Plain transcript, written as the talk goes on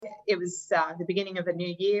it was the beginning of a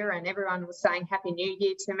new year, and everyone was saying Happy New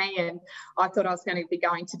Year to me, and I thought I was going to be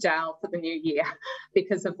going to jail for the new year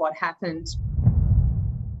because of what happened.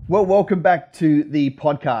 Well, welcome back to the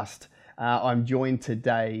podcast. I'm joined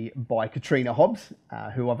today by Katrina Hobbs,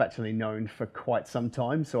 who I've actually known for quite some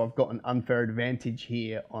time, so I've got an unfair advantage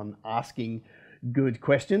here on asking good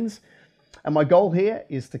questions. And my goal here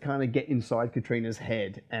is to kind of get inside Katrina's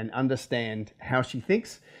head and understand how she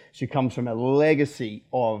thinks. She comes from a legacy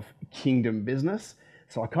of kingdom business,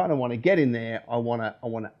 so I kind of want to get in there. I want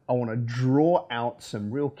to draw out some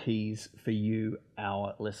real keys for you,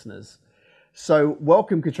 our listeners. So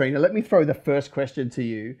welcome, Katrina. Let me throw the first question to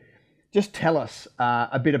you. Just tell us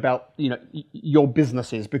a bit about your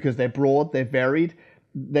businesses, because they're broad, they're varied,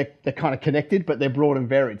 they're kind of connected, but they're broad and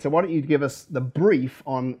varied. So why don't you give us the brief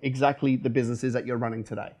on exactly the businesses that you're running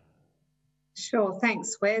today? Sure,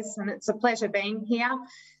 thanks, Wes, and it's a pleasure being here.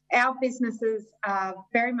 Our businesses are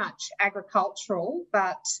very much agricultural,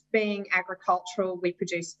 but being agricultural, we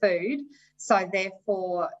produce food, so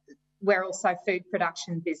therefore we're also food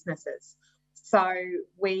production businesses. So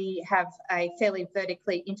we have a fairly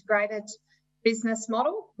vertically integrated business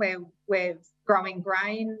model where we're growing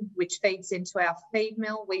grain, which feeds into our feed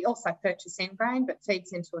mill. We also purchase end grain, but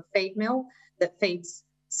feeds into a feed mill that feeds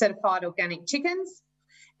certified organic chickens.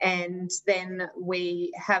 And then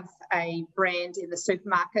we have a brand in the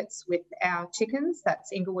supermarkets with our chickens,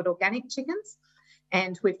 that's Inglewood Organic Chickens.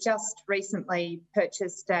 And we've just recently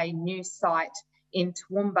purchased a new site in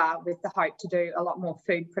Toowoomba with the hope to do a lot more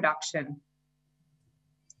food production.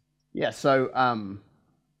 Yeah, so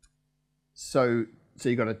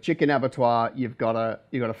you've got a chicken abattoir, you've got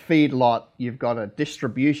a feed lot, you've got a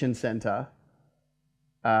distribution center.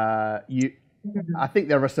 I think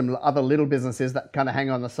there are some other little businesses that kind of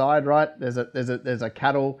hang on the side, right? There's a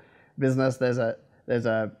cattle business, there's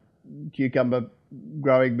a cucumber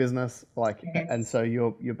growing business, yes. And so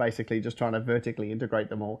you're basically just trying to vertically integrate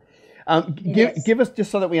them all. Yes. Give us, just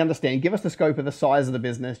so that we understand, give us the scope of the size of the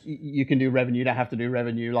business. You can do revenue, you don't have to do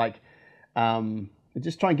revenue.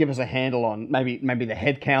 Just try and give us a handle on maybe the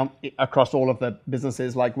head count across all of the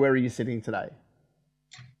businesses. Where are you sitting today?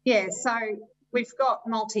 Yeah, so we've got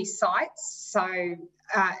multi-sites. So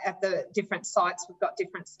at the different sites, we've got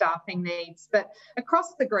different staffing needs. But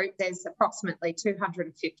across the group, there's approximately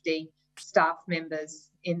 250 staff members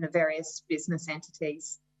in the various business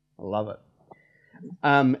entities. I love it.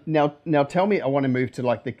 Now tell me, I want to move to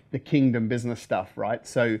the kingdom business stuff, right?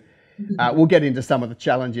 So we'll get into some of the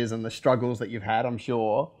challenges and the struggles that you've had, I'm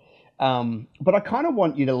sure. But I kind of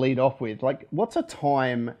want you to lead off with, what's a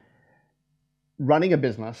time running a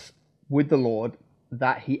business with the Lord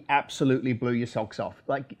that he absolutely blew your socks off?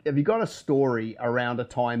 Have you got a story around a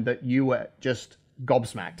time that you were just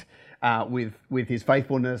gobsmacked with his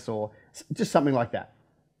faithfulness, or just something like that?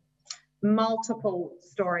 Multiple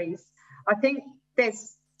stories. I think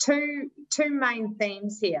there's two main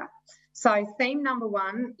themes here. So theme number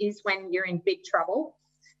one is when you're in big trouble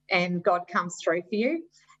and God comes through for you.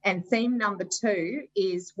 And theme number two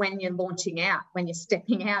is when you're launching out, when you're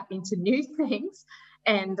stepping out into new things.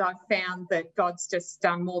 And I've found that God's just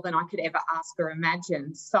done more than I could ever ask or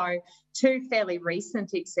imagine. So two fairly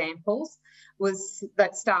recent examples let's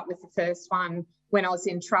start with the first one. When I was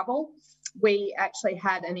in trouble, we actually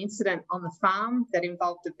had an incident on the farm that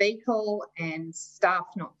involved a vehicle and staff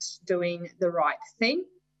not doing the right thing.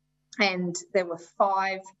 And there were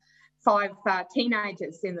five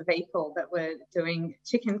teenagers in the vehicle that were doing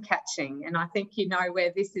chicken catching. And I think you know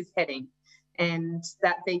where this is heading. And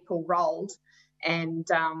that vehicle rolled. And,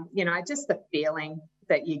 just the feeling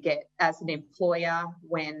that you get as an employer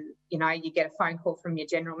when, you get a phone call from your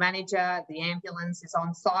general manager, the ambulance is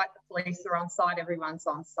on site, the police are on site, everyone's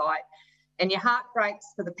on site. And your heart breaks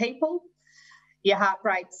for the people. Your heart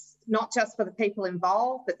breaks not just for the people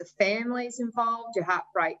involved, but the families involved. Your heart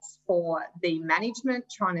breaks for the management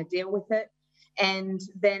trying to deal with it. And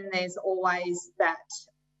then there's always that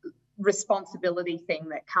responsibility thing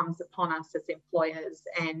that comes upon us as employers.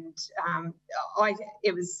 And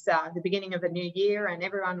it was the beginning of a new year, and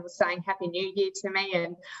everyone was saying Happy New Year to me,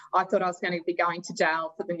 and I thought I was going to be going to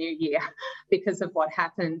jail for the new year because of what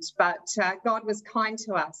happened. But God was kind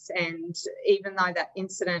to us, and even though that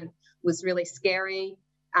incident was really scary,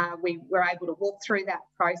 we were able to walk through that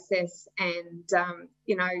process, and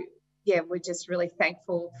we're just really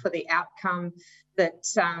thankful for the outcome that,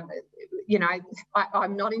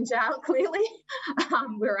 I'm not in jail, clearly.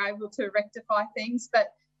 We're able to rectify things, but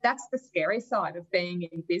that's the scary side of being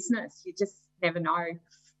in business. You just never know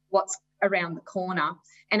what's around the corner.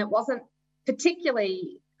 And it wasn't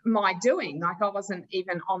particularly my doing. Like, I wasn't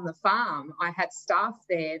even on the farm. I had staff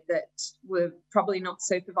there that were probably not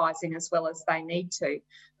supervising as well as they need to.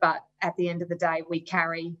 But at the end of the day, we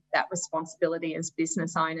carry that responsibility as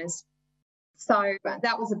business owners. So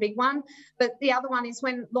that was a big one. But the other one is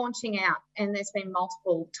when launching out, and there's been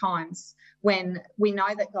multiple times when we know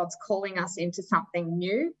that God's calling us into something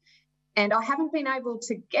new, and I haven't been able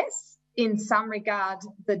to guess in some regard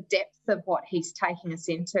the depth of what he's taking us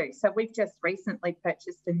into. So we've just recently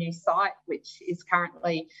purchased a new site, which is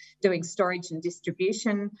currently doing storage and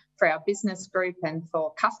distribution for our business group and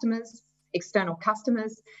for customers, external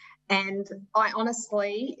customers. And I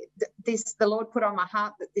honestly, the Lord put on my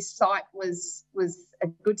heart that this site was a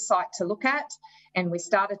good site to look at, and we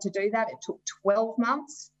started to do that. It took 12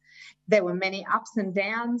 months. There were many ups and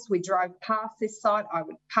downs. We drove past this site. I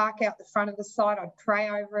would park out the front of the site. I'd pray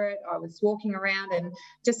over it. I was walking around, and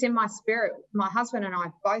just in my spirit, my husband and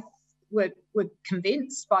I both were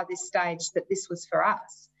convinced by this stage that this was for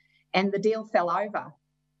us. And the deal fell over.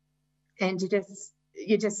 And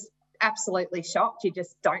you're just absolutely shocked. You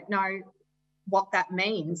just don't know what that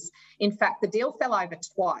means. In fact, the deal fell over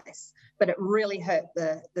twice, but it really hurt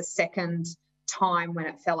the second time when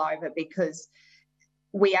it fell over, because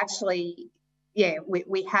we actually,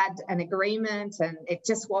 we had an agreement, and it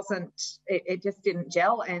just wasn't, it just didn't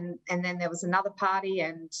gel. And then there was another party,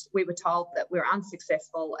 and we were told that we were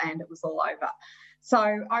unsuccessful and it was all over. So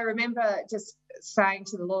I remember just saying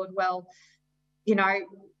to the Lord, well,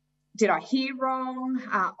 did I hear wrong?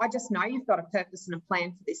 I just know you've got a purpose and a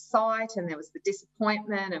plan for this site, and there was the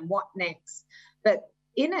disappointment and what next. But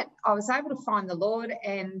in it, I was able to find the Lord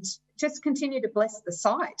and just continue to bless the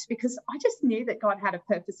site, because I just knew that God had a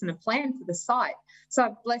purpose and a plan for the site. So I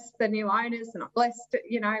blessed the new owners, and I blessed,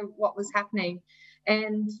 what was happening.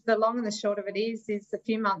 And the long and the short of it is a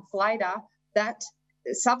few months later, that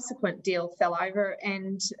subsequent deal fell over,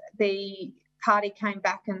 and the party came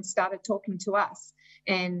back and started talking to us.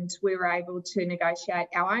 And we were able to negotiate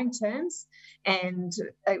our own terms. And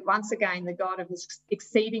once again, the God of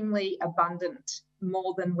exceedingly abundant,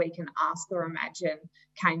 more than we can ask or imagine,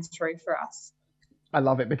 came through for us. I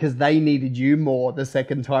love it, because they needed you more the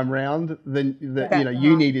second time round than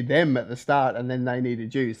you needed them at the start, and then they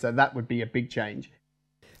needed you. So that would be a big change.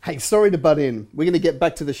 Hey, sorry to butt in. We're going to get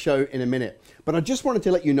back to the show in a minute, but I just wanted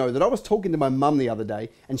to let you know that I was talking to my mum the other day,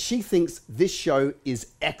 and she thinks this show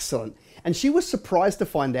is excellent. And she was surprised to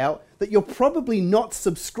find out that you're probably not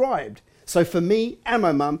subscribed. So for me and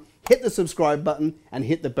my mum, hit the subscribe button and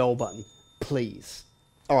hit the bell button, please.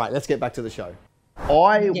 All right, let's get back to the show.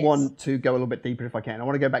 I want to go a little bit deeper if I can. I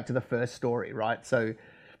want to go back to the first story, right? So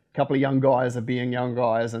a couple of young guys are being young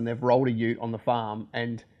guys, and they've rolled a ute on the farm.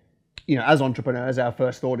 And, as entrepreneurs, our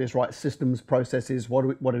first thought is, right, systems, processes, what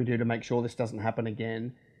do we do to make sure this doesn't happen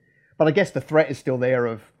again? But I guess the threat is still there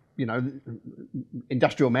of,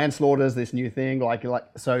 industrial manslaughter is this new thing.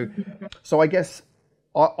 So I guess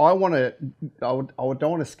I don't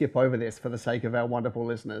want to skip over this for the sake of our wonderful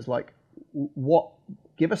listeners.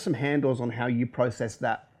 Give us some handles on how you process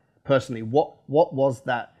that personally. What was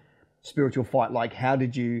that spiritual fight like?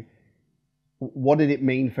 What did it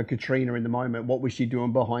mean for Katrina in the moment? What was she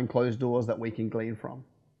doing behind closed doors that we can glean from?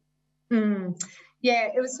 Yeah,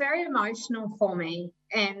 it was very emotional for me.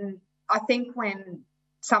 And I think when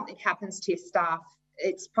something happens to your staff,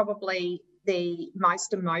 it's probably the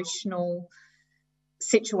most emotional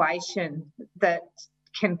situation that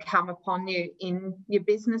can come upon you in your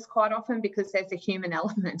business quite often, because there's a human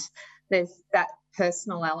element, there's that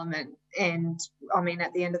personal element. And I mean,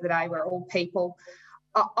 at the end of the day, we're all people.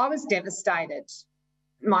 I was devastated.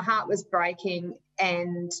 My heart was breaking,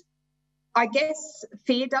 and I guess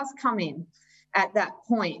fear does come in at that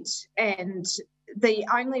point. And the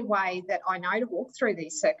only way that I know to walk through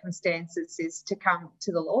these circumstances is to come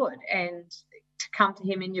to the Lord and to come to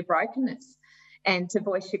him in your brokenness and to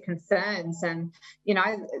voice your concerns. And,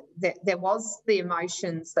 there was the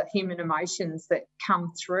emotions, the human emotions that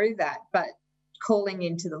come through that, but calling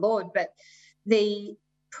into the Lord. But the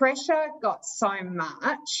pressure got so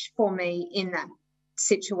much for me in that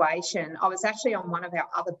situation. I was actually on one of our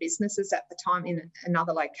other businesses at the time in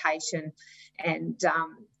another location, and,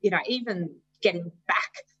 even getting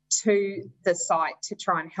back to the site to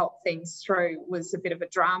try and help things through was a bit of a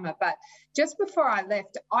drama. But just before I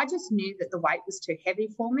left, I just knew that the weight was too heavy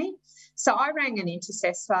for me. So I rang an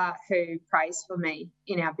intercessor who prays for me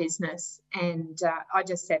in our business, and I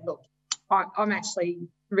just said, look, I'm actually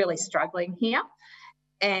really struggling here.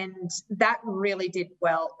 And that really did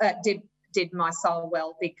my soul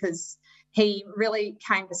well, because he really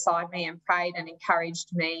came beside me and prayed and encouraged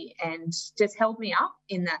me and just held me up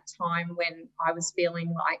in that time when I was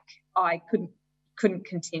feeling like I couldn't couldn't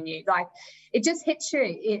continue. Like, it just hits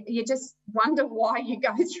you. You just wonder why you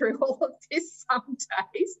go through all of this some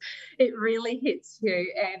days. It really hits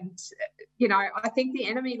you. And, you know, I think the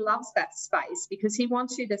enemy loves that space because he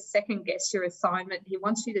wants you to second guess your assignment. He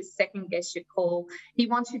wants you to second guess your call. He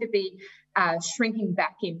wants you to be shrinking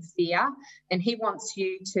back in fear, and he wants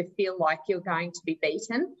you to feel like you're going to be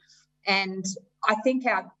beaten. And I think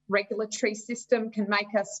our regulatory system can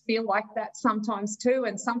make us feel like that sometimes too,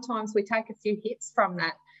 and sometimes we take a few hits from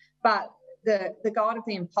that. But the God of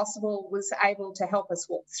the impossible was able to help us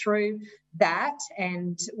walk through that,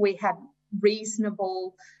 and we had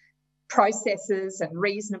reasonable processes and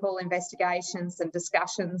reasonable investigations and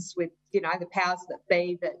discussions with, you know, the powers that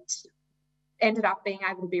be that ended up being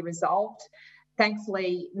able to be resolved.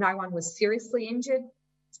 Thankfully, no one was seriously injured.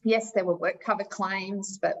 Yes, there were work cover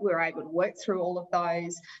claims, but we were able to work through all of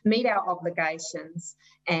those, meet our obligations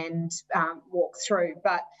and walk through.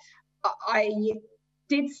 But I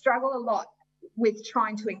did struggle a lot with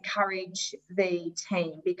trying to encourage the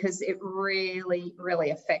team because it really,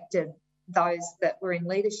 really affected those that were in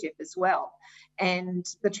leadership as well. And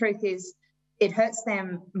the truth is, it hurts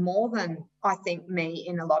them more than, I think, me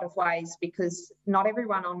in a lot of ways, because not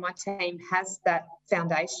everyone on my team has that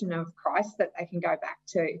foundation of Christ that they can go back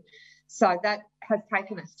to. So that has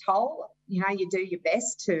taken its toll. You know, you do your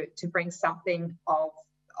best to bring something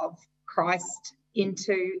of Christ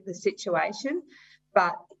into the situation,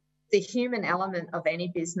 but the human element of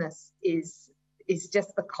any business is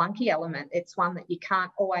just the clunky element. It's one that you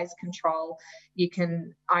can't always control. You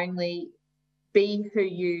can only be who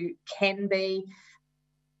you can be,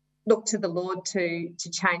 look to the Lord to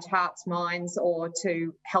change hearts, minds, or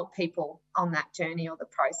to help people on that journey or the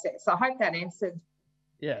process. I hope that answered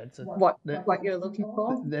what you're looking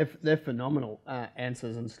for. They're phenomenal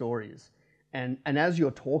answers and stories. And as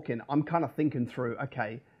you're talking, I'm kind of thinking through,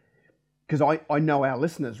 okay, because I know our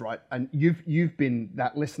listeners, right? And you've been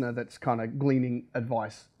that listener that's kind of gleaning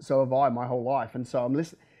advice. So have I my whole life. And so I'm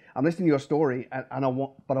listening to your story, and I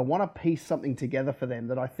want to piece something together for them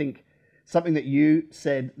that I think, something that you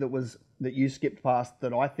said that you skipped past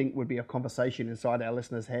that I think would be a conversation inside our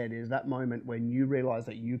listeners' head is that moment when you realize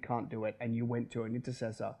that you can't do it and you went to an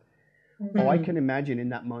intercessor. Mm-hmm. I can imagine in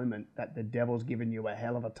that moment that the devil's given you a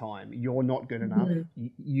hell of a time. You're not good enough. Mm-hmm.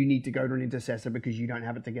 You need to go to an intercessor because you don't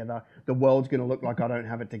have it together. The world's going to look like I don't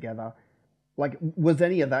have it together. Like, was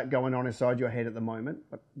any of that going on inside your head at the moment?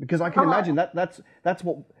 Because I can imagine that's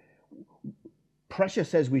what pressure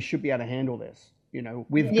says. We should be able to handle this. You know,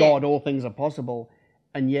 with God, all things are possible.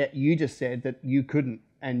 And yet you just said that you couldn't,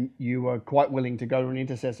 and you were quite willing to go to an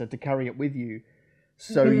intercessor to carry it with you.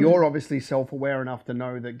 So you're obviously self-aware enough to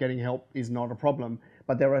know that getting help is not a problem.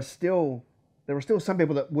 But there are still some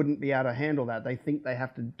people that wouldn't be able to handle that. They think they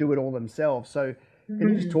have to do it all themselves. So can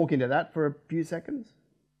you just talk into that for a few seconds?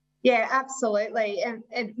 Yeah, absolutely. And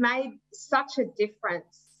it made such a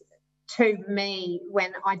difference to me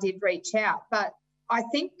when I did reach out. But I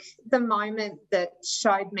think the moment that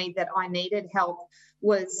showed me that I needed help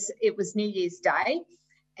was New Year's Day,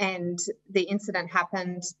 and the incident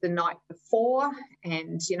happened the night before,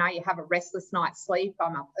 and, you know, you have a restless night's sleep.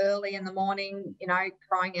 I'm up early in the morning, you know,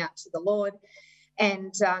 crying out to the Lord.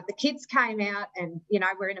 And the kids came out, and, you know,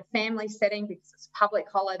 we're in a family setting because it's a public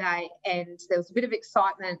holiday, and there was a bit of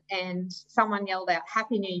excitement, and someone yelled out,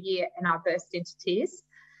 "Happy New Year," and I burst into tears.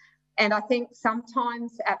 And I think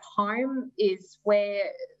sometimes at home is where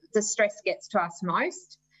the stress gets to us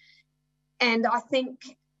most. And I think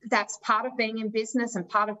that's part of being in business and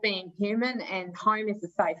part of being human, and home is a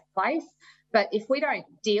safe place. But if we don't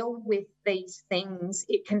deal with these things,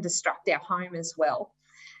 it can destruct our home as well.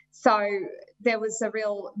 So there was a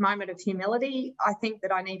real moment of humility, I think,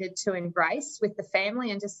 that I needed to embrace with the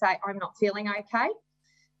family and just say, I'm not feeling okay,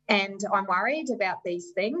 and I'm worried about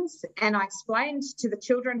these things. And I explained to the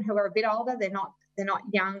children, who are a bit older, they're not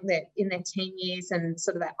young, they're in their teen years and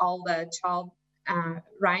sort of that older child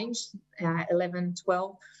range, 11,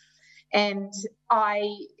 12. And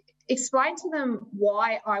I explained to them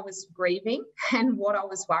why I was grieving and what I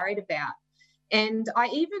was worried about. And I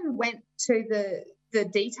even went to the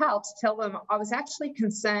detail to tell them I was actually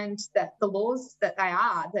concerned that the laws that they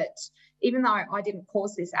are, that even though I didn't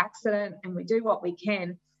cause this accident and we do what we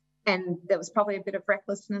can, and there was probably a bit of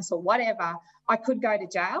recklessness or whatever, I could go to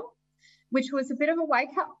jail, which was a bit of a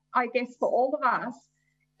wake up, I guess, for all of us.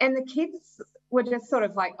 And the kids were just sort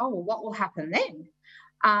of like, oh, well, what will happen then?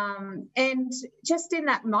 And just in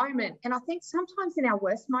that moment, and I think sometimes in our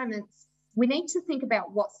worst moments, we need to think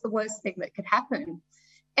about what's the worst thing that could happen.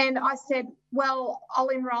 And I said, well, I'll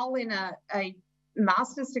enroll in a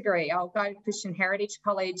master's degree. I'll go to Christian Heritage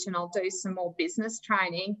College and I'll do some more business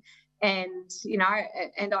training. And,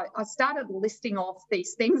 I started listing off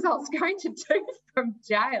these things I was going to do from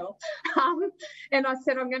jail. And I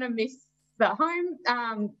said, I'm going to miss the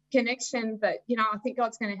home connection, but, I think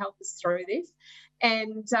God's going to help us through this.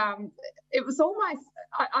 And it was almost,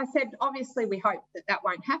 I said, obviously we hope that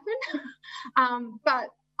won't happen. But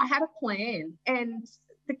I had a plan, and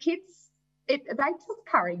the kids, they took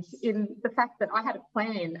courage in the fact that I had a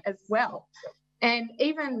plan as well. And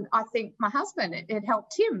even, I think, my husband, it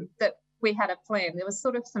helped him that we had a plan. There was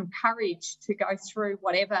sort of some courage to go through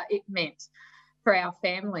whatever it meant for our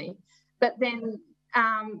family. But then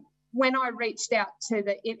when I reached out to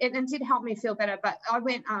it did help me feel better, but I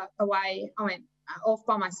went away, I went off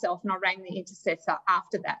by myself, and I rang the intercessor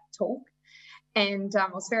after that talk. And I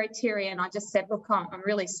was very teary, and I just said, look, I'm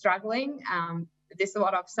really struggling. This is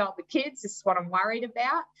what I've told the kids. This is what I'm worried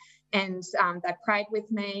about. And they prayed with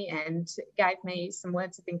me and gave me some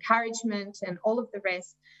words of encouragement and all of the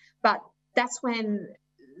rest. But that's when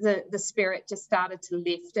the spirit just started to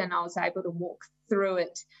lift, and I was able to walk through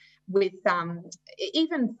it with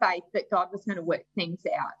even faith that God was going to work things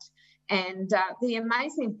out. And the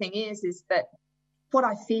amazing thing is that what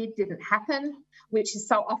I feared didn't happen, which is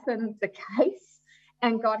so often the case.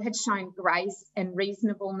 And God had shown grace and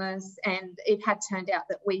reasonablement, and it had turned out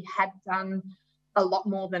that we had done a lot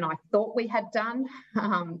more than I thought we had done.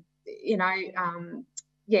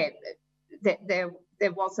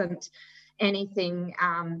 There wasn't anything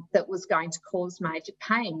that was going to cause major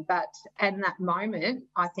pain. But in that moment,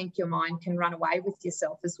 I think your mind can run away with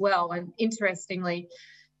yourself as well. And interestingly,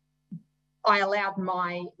 I allowed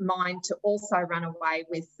my mind to also run away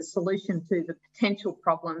with the solution to the potential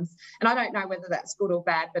problems. And I don't know whether that's good or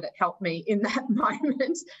bad, but it helped me in that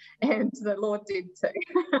moment, and the Lord did too.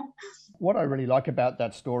 What I really like about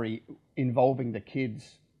that story involving the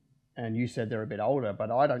kids, and you said they're a bit older, but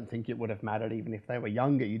I don't think it would have mattered even if they were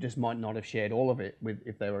younger. You just might not have shared all of it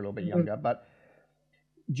if they were a little bit younger. But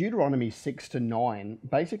Deuteronomy 6-9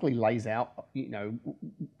 basically lays out,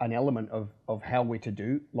 an element of how we're to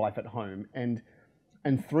do life at home. And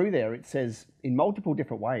through there, it says in multiple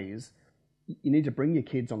different ways, you need to bring your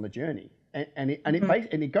kids on the journey. And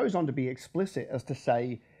it goes on to be explicit as to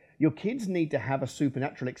say, your kids need to have a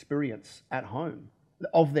supernatural experience at home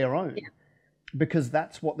of their own. Yeah. Because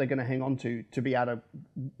that's what they're going to hang on to be able to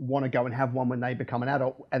want to go and have one when they become an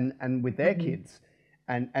adult and with their kids.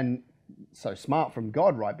 And so smart from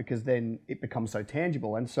God, right? Because then it becomes so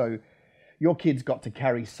tangible. And so your kids got to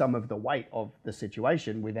carry some of the weight of the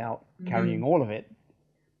situation without carrying all of it.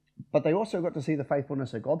 But they also got to see the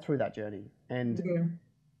faithfulness of God through that journey. And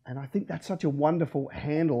I think that's such a wonderful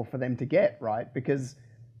handle for them to get, right? Because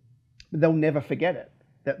they'll never forget it.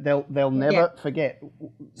 They'll never forget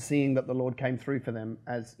seeing that the Lord came through for them,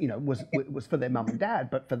 as was for their mum and dad,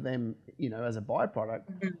 but for them, as a byproduct.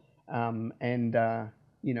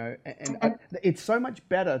 It's so much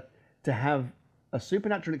better to have a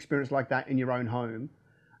supernatural experience like that in your own home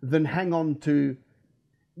than hang on to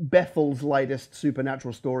Bethel's latest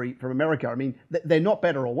supernatural story from America. I mean, they're not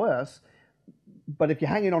better or worse, but if you're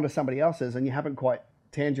hanging on to somebody else's and you haven't quite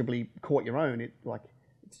tangibly caught your own,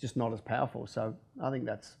 it's just not as powerful. So I think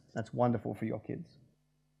that's wonderful for your kids.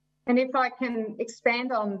 And if I can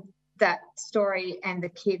expand on that story and the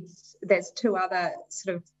kids, there's two other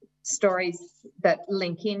sort of stories that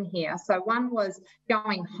link in here. So one was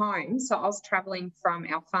going home. So I was travelling from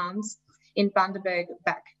our farms in Bundaberg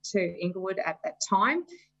back to Inglewood at that time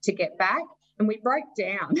to get back, and we broke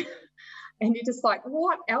down. And you're just like,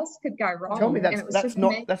 what else could go wrong? Tell me that's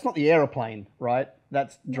not the aeroplane, right? No,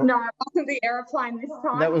 it wasn't the aeroplane this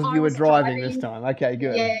time. That was you were driving this time. Okay,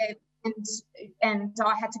 good. Yeah, and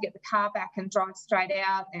I had to get the car back and drive straight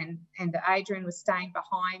out, and Adrian was staying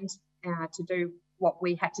behind to do what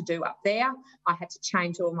we had to do up there. I had to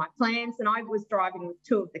change all my plans, and I was driving with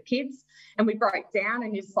two of the kids, and we broke down,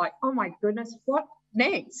 and you're just like, oh my goodness, what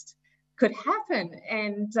next could happen?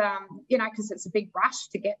 And because it's a big rush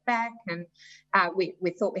to get back, and we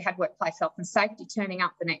thought we had workplace health and safety turning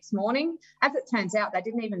up the next morning. As it turns out, they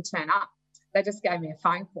didn't even turn up. They just gave me a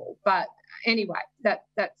phone call. But anyway,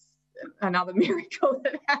 that's another miracle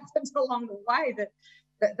that happened along the way,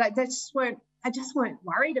 that they just weren't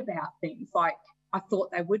worried about things like I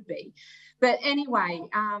thought they would be. But anyway,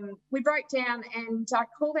 we broke down, and I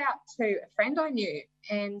called out to a friend I knew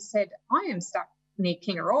and said, I am stuck near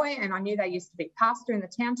Kingaroy, and I knew they used to be pastor in the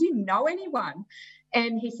town. Do you know anyone?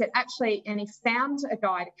 And he said, actually, and he found a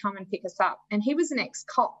guy to come and pick us up, and he was an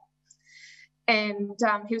ex-cop. And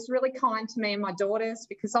he was really kind to me and my daughters,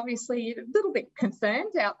 because obviously a little bit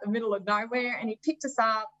concerned out in the middle of nowhere, and he picked us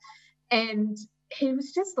up, and he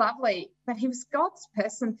was just lovely, but he was God's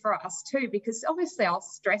person for us too, because obviously I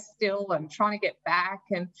was stressed still and trying to get back.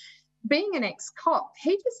 And being an ex-cop,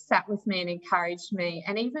 he just sat with me and encouraged me,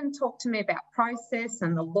 and even talked to me about process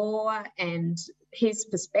and the law and his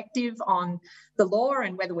perspective on the law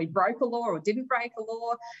and whether we broke a law or didn't break a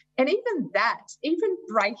law. And even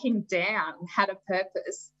breaking down had a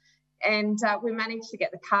purpose. And we managed to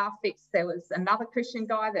get the car fixed. There was another Christian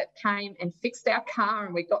guy that came and fixed our car,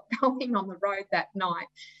 and we got going on the road that night.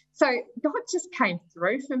 So God just came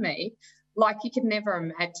through for me like you could never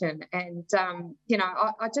imagine. And,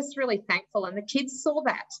 I just really thankful. And the kids saw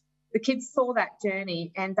that. The kids saw that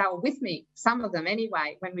journey, and they were with me, some of them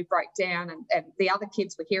anyway, when we broke down. And the other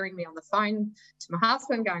kids were hearing me on the phone to my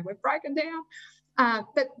husband going, we've broken down.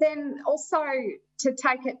 But then also to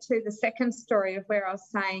take it to the second story of where I was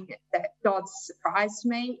saying that God surprised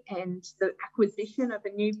me and the acquisition of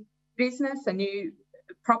a new business, a new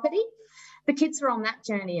property, the kids were on that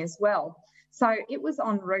journey as well. So it was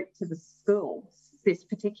en route to the school, this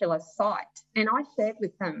particular site. And I shared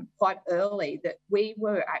with them quite early that we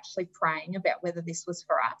were actually praying about whether this was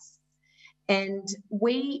for us. And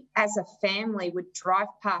we, as a family, would drive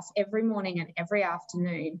past every morning and every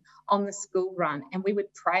afternoon on the school run, and we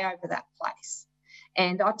would pray over that place.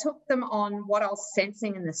 And I took them on what I was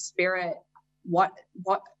sensing in the spirit, what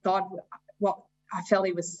I felt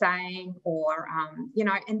he was saying, or,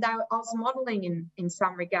 and I was modelling in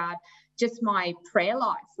some regard just my prayer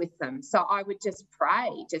life with them. So I would just pray,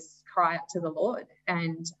 just cry out to the Lord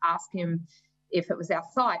and ask him if it was our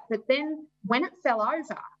site. But then when it fell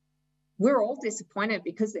over, we were all disappointed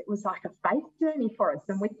because it was like a faith journey for us,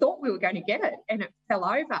 and we thought we were going to get it, and it fell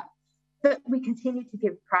over. But we continued to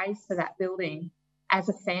give praise for that building as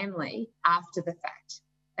a family after the fact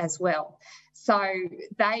as well. So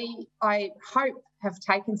I hope, have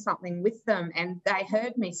taken something with them, and they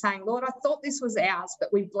heard me saying, Lord, I thought this was ours,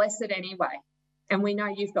 but we bless it anyway. And we know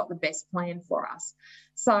you've got the best plan for us.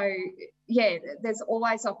 So, yeah, there's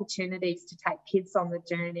always opportunities to take kids on the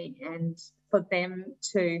journey and for them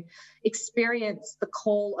to experience the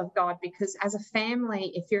call of God, because as a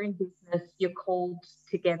family, if you're in business, you're called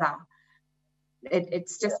together.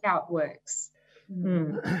 It's just how it works.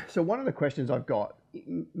 Mm. So one of the questions I've got,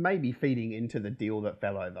 maybe feeding into the deal that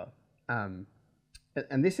fell over,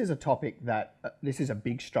 and this is a topic that, this is a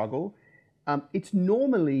big struggle. It's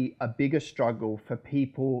normally a bigger struggle for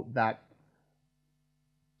people that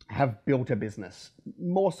have built a business,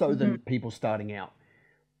 more so than people starting out.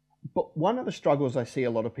 But one of the struggles I see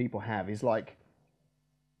a lot of people have is like,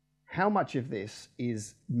 how much of this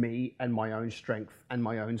is me and my own strength and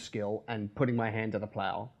my own skill and putting my hand to the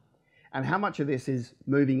plow? And how much of this is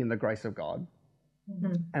moving in the grace of God?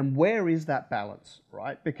 Mm-hmm. And where is that balance,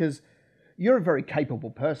 right? Because you're a very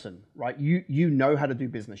capable person, right? You know how to do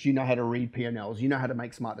business. You know how to read P&Ls. You know how to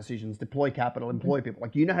make smart decisions, deploy capital, employ people.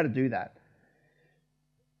 Like, you know how to do that.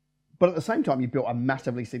 But at the same time, you built a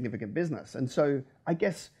massively significant business. And so I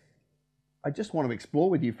guess I just want to explore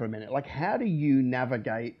with you for a minute. Like, how do you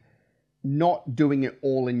navigate not doing it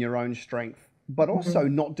all in your own strength, but also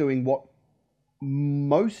not doing what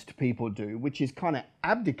most people do, which is kind of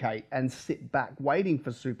abdicate and sit back waiting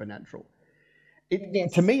for supernatural?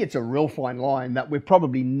 Yes. To me, it's a real fine line that we're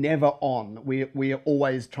probably never on. We are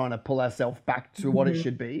always trying to pull ourselves back to what it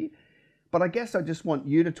should be. But I guess I just want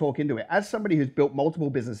you to talk into it. As somebody who's built multiple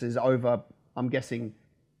businesses over, I'm guessing,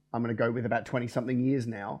 I'm going to go with about 20-something years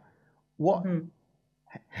now.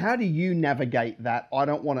 How do you navigate that? I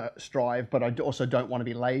don't want to strive, but I also don't want to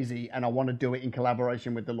be lazy, and I want to do it in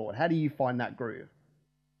collaboration with the Lord. How do you find that groove?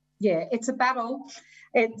 Yeah, it's a battle.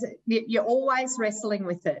 You're always wrestling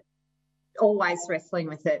with it. Always wrestling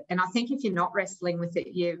with it. And I think if you're not wrestling with it,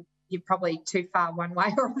 you're probably too far one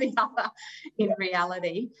way or the other in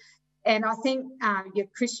reality. And I think your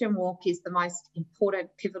Christian walk is the most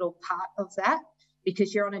important, pivotal part of that,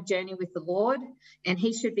 because you're on a journey with the Lord, and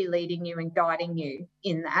he should be leading you and guiding you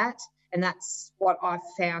in that. And that's what I've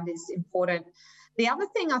found is important. The other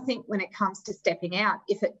thing I think when it comes to stepping out,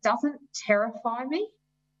 if it doesn't terrify me,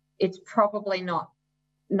 it's probably not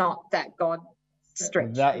that God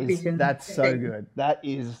stretch vision. That's so good. That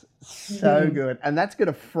is so good. And that's going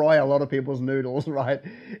to fry a lot of people's noodles, right?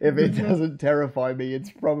 If it doesn't terrify me,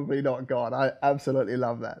 it's probably not God. I absolutely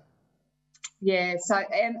love that. Yeah, so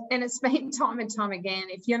and it's been time and time again,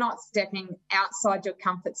 if you're not stepping outside your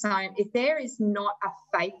comfort zone, if there is not a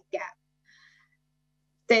faith gap,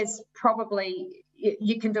 there's probably,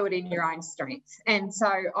 you can do it in your own strength. And so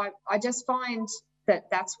I just find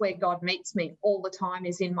that that's where God meets me all the time,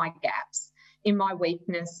 is in my gaps, in my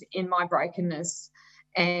weakness, in my brokenness,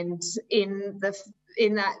 and in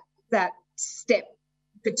that step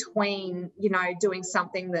between, doing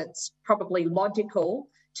something that's probably logical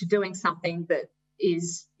to doing something that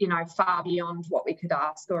is, far beyond what we could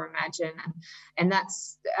ask or imagine. And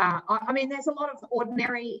that's, there's a lot of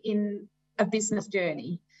ordinary in a business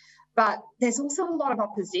journey, but there's also a lot of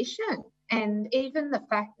opposition. And even the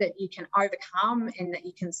fact that you can overcome and that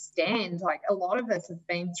you can stand, like a lot of us have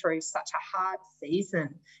been through such a hard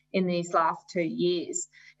season in these last 2 years.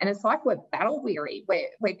 And it's like we're battle weary.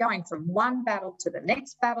 We're going from one battle to the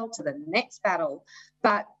next battle to the next battle.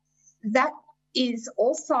 But that is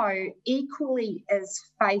also equally as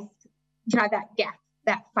faith,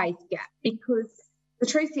 that faith gap, because the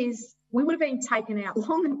truth is we would have been taken out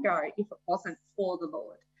long ago if it wasn't for the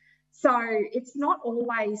Lord. So it's not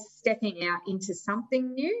always stepping out into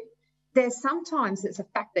something new. Sometimes it's a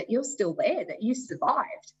fact that you're still there, that you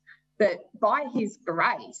survived, that by his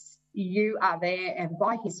grace you are there, and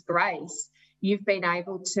by his grace you've been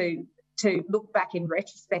able to look back in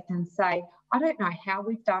retrospect and say, I don't know how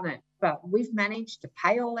we've done it, but we've managed to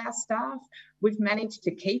pay all our staff, we've managed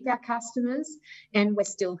to keep our customers, and we're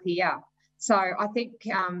still here. So I think,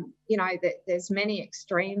 that there's many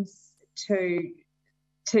extremes to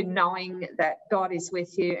knowing that God is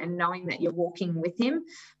with you and knowing that you're walking with him.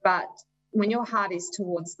 But when your heart is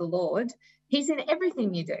towards the Lord, he's in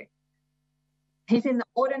everything you do. He's in the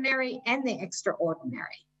ordinary and the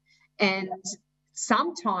extraordinary. And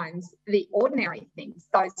sometimes the ordinary things,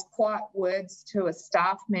 those quiet words to a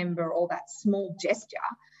staff member or that small gesture,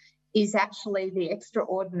 is actually the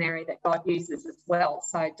extraordinary that God uses as well.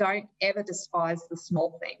 So don't ever despise the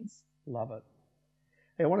small things. Love it.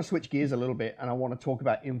 Hey, I want to switch gears a little bit, and I want to talk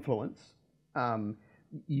about influence. Obviously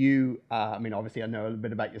I know a little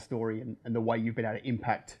bit about your story and the way you've been able to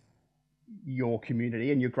impact your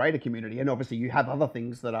community and your greater community. And obviously you have other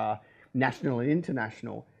things that are national and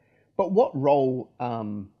international. But what role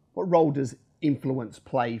does influence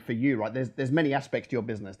play for you, right? There's many aspects to your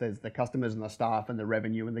business. There's the customers and the staff and the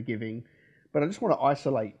revenue and the giving. But I just want to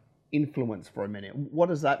isolate influence for a minute. What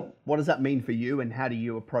does that mean for you, and how do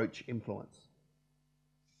you approach influence?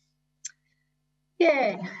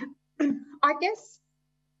 Yeah, I guess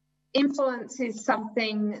influence is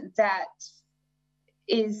something that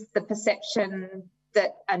is the perception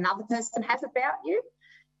that another person has about you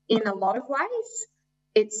in a lot of ways.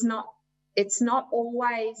 It's not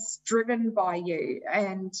always driven by you.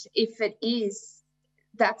 And if it is,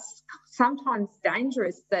 that's sometimes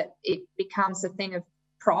dangerous, that it becomes a thing of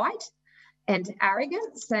pride and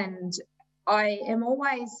arrogance. And I am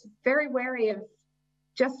always very wary of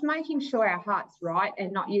just making sure our heart's right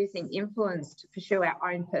and not using influence to pursue our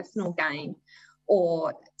own personal gain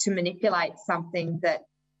or to manipulate something that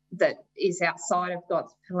is outside of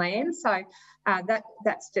God's plan. So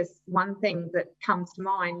that's just one thing that comes to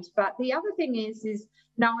mind. But the other thing is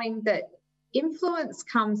knowing that influence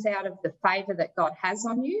comes out of the favour that God has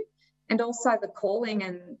on you, and also the calling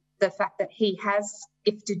and the fact that he has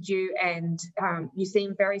gifted you, and you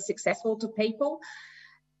seem very successful to people.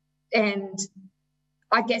 And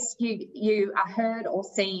I guess you are heard or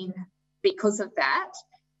seen because of that.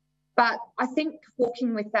 But I think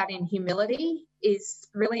walking with that in humility is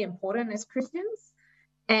really important as Christians,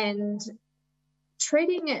 and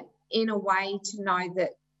treating it in a way to know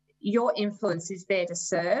that your influence is there to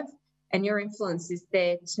serve, and your influence is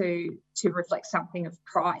there to reflect something of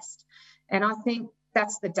Christ. And I think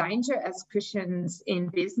that's the danger as Christians in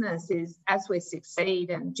business, is as we succeed,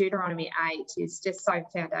 and Deuteronomy 8 is just so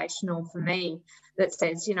foundational for me, that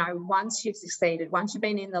says, once you've succeeded, once you've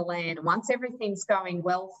been in the land, once everything's going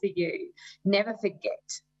well for you, never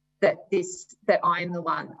forget that I am the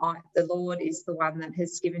one, the Lord is the one that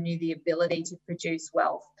has given you the ability to produce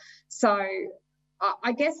wealth. So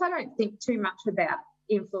I guess I don't think too much about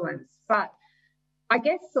influence, but I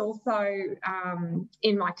guess also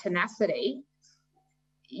in my tenacity,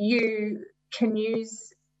 you can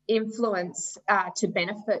use influence to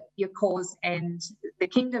benefit your cause and the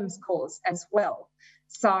kingdom's cause as well.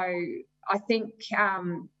 So I think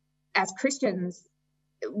as Christians,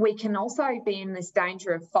 we can also be in this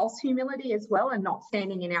danger of false humility as well, and not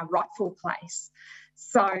standing in our rightful place.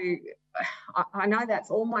 So I know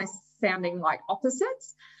that's almost sounding like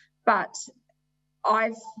opposites, but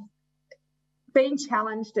I've been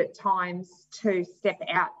challenged at times to step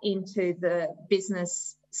out into the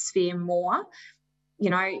business sphere more,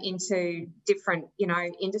 into different,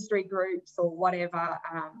 industry groups or whatever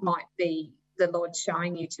might be the Lord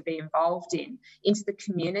showing you to be involved in, into the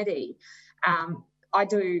community. I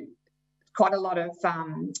do quite a lot of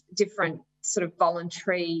different sort of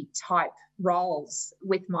voluntary type roles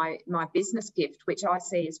with my business gift, which I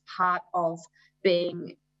see as part of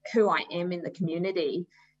being who I am in the community,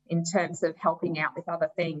 in terms of helping out with other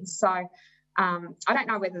things. So I don't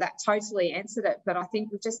know whether that totally answered it, but I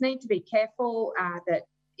think we just need to be careful that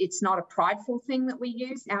it's not a prideful thing that we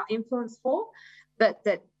use our influence for, but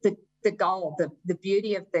that the goal, the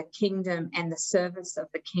beauty of the kingdom and the service of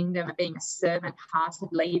the kingdom of being a servant-hearted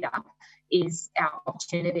leader is our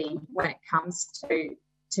opportunity when it comes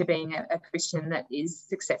to being a Christian that is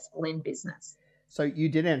successful in business. So you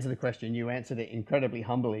did answer the question. You answered it incredibly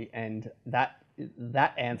humbly, and that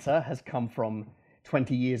answer has come from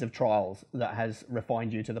 20 years of trials that has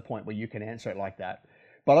refined you to the point where you can answer it like that.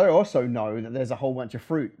 But I also know that there's a whole bunch of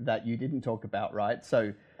fruit that you didn't talk about, right?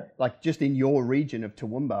 So like just in your region of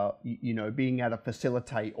Toowoomba, you know, being able to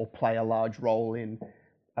facilitate or play a large role in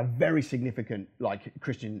a very significant like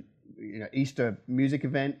Christian, you know, Easter music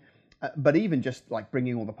event, but even just like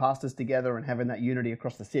bringing all the pastors together and having that unity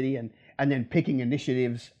across the city and then picking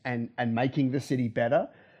initiatives and making the city better.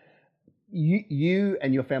 You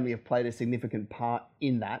and your family have played a significant part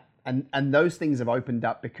in that. And those things have opened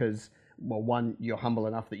up because, well, one, you're humble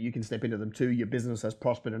enough that you can step into them. Two, your business has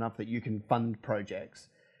prospered enough that you can fund projects.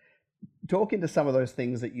 Talk into some of those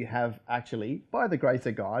things that you have actually, by the grace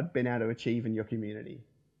of God, been able to achieve in your community.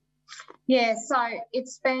 Yeah, so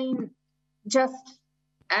it's been just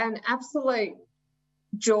an absolute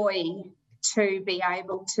joy to be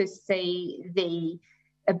able to see the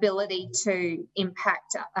ability to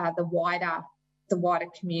impact the wider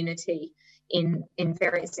community in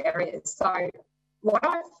various areas. So what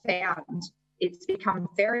I've found, it's become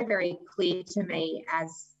very, very clear to me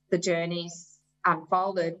as the journey's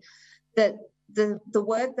unfolded that the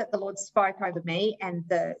word that the Lord spoke over me and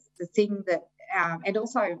the thing that and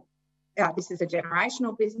also this is a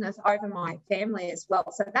generational business over my family as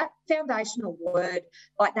well. So that foundational word,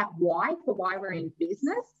 like that why for why we're in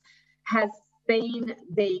business, has been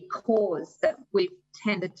the cause that we've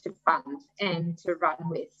tended to fund and to run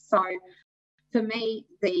with. So for me,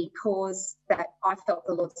 the cause that I felt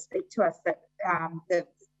the Lord speak to us, that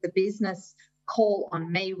the business call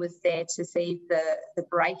on me was there to see the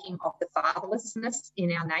breaking of the fatherlessness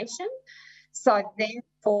in our nation. So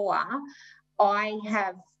therefore, I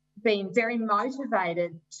have been very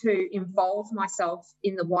motivated to involve myself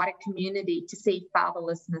in the wider community to see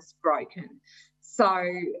fatherlessness broken. So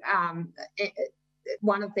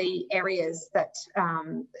one of the areas that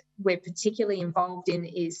we're particularly involved in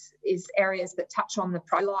is areas that touch on the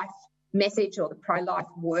pro-life message or the pro-life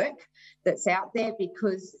work that's out there,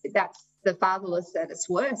 because that's the fatherless at its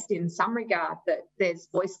worst in some regard, that there's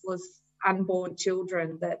voiceless unborn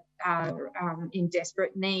children that are in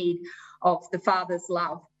desperate need of the father's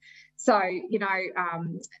love. So, you know,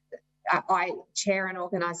 I chair an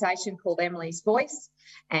organisation called Emily's Voice,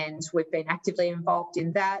 and we've been actively involved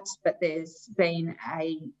in that. But there's been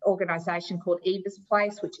an organisation called Eva's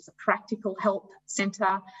Place, which is a practical help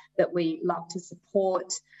centre that we love to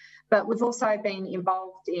support. But we've also been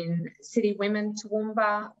involved in City Women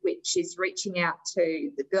Toowoomba, which is reaching out to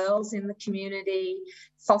the girls in the community,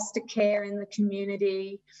 foster care in the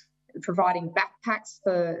community, providing backpacks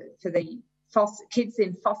for the kids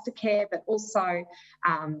in foster care, but also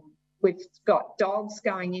we've got dogs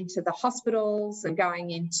going into the hospitals and going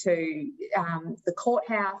into the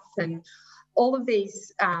courthouse, and all of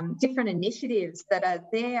these different initiatives that are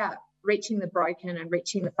there reaching the broken and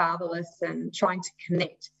reaching the fatherless and trying to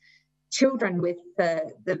connect children with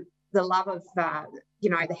the love of, you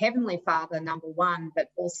know, the Heavenly Father, number one, but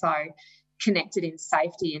also connected in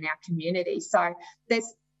safety in our community. So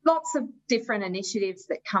there's lots of different initiatives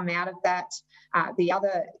that come out of that. The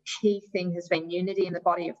other key thing has been unity in the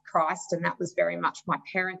body of Christ, and that was very much my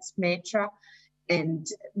parents' mantra. And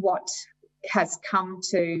what has come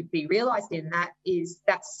to be realised in that is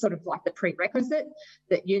that's sort of like the prerequisite,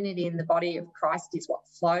 that unity in the body of Christ is what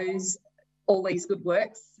flows all these good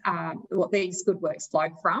works, what these good works flow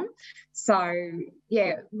from. So,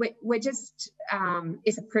 yeah, we're just,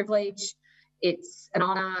 it's a privilege. It's an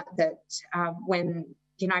honour that when,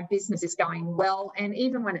 you know, business is going well, and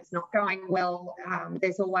even when it's not going well,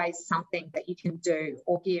 there's always something that you can do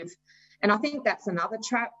or give. And I think that's another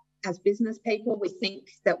trap as business people. We think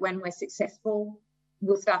that when we're successful,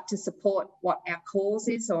 we'll start to support what our cause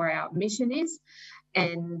is or our mission is.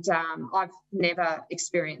 And I've never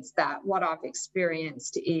experienced that. What I've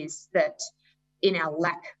experienced is that in our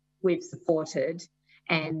lack, we've supported,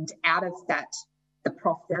 and out of that, the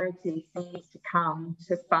prosperity seems to come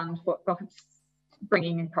to fund what God's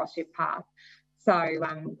bringing across your path. So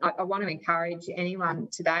I want to encourage anyone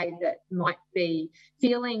today that might be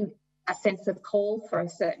feeling a sense of call for a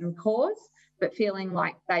certain cause, but feeling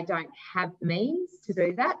like they don't have means to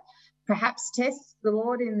do that. Perhaps test the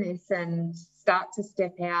Lord in this and start to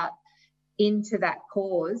step out into that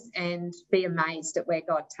cause and be amazed at where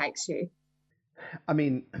God takes you. I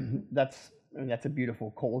mean, that's a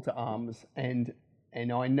beautiful call to arms, and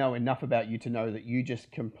I know enough about you to know that you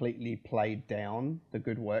just completely played down the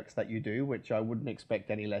good works that you do, which I wouldn't expect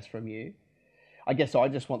any less from you. I guess I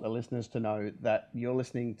just want the listeners to know that you're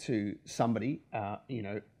listening to somebody, a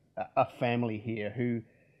family here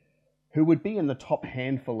who would be in the top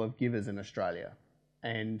handful of givers in Australia,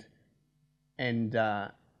 and I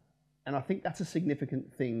think that's a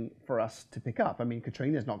significant thing for us to pick up. I mean,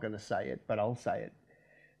 Katrina's not going to say it, but I'll say it.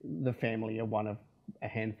 The family are one of a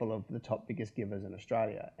handful of the top biggest givers in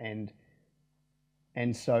Australia, and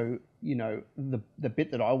so the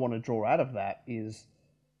bit that I want to draw out of that is,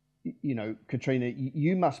 Katrina,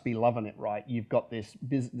 you must be loving it, right? You've got this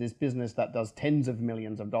business that does tens of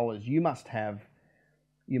millions of dollars. You must have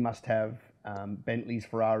Bentleys,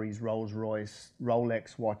 Ferraris, Rolls Royce,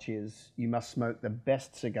 Rolex watches. You must smoke the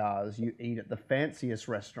best cigars. You eat at the fanciest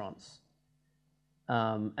restaurants.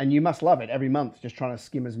 And you must love it every month, just trying to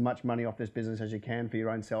skim as much money off this business as you can for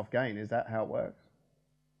your own self-gain. Is that how it works?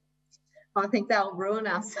 I think they'll ruin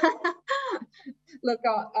us. Look,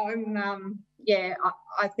 I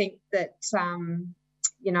think that,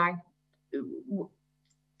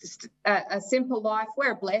 just a simple life.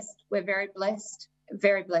 We're blessed. We're very blessed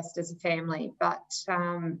as a family. But,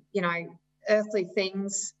 earthly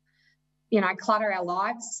things, clutter our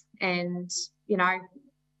lives, and,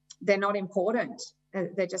 they're not important.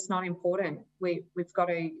 They're just not important. We've got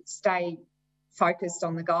to stay focused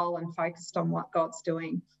on the goal and focused on what God's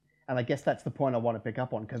doing. And I guess that's the point I want to pick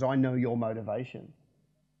up on, because I know your motivation.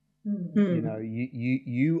 Mm-hmm.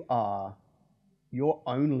 You're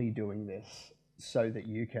only doing this so that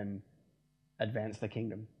you can advance the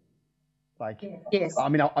kingdom. Yes. I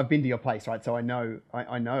mean, I've been to your place, right? So I know.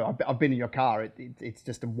 I've been in your car. It's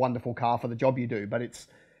just a wonderful car for the job you do, but it's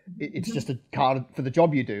just a car for the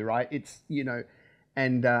job you do, right? It's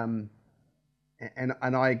and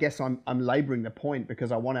I guess I'm laboring the point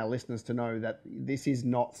because I want our listeners to know that this is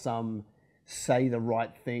not some say the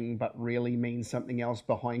right thing but really means something else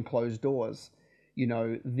behind closed doors.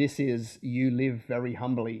 This is, you live very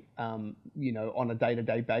humbly, on a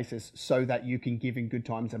day-to-day basis so that you can give in good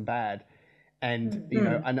times and bad. And,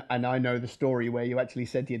 and I know the story where you actually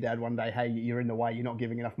said to your dad one day, hey, you're in the way, you're not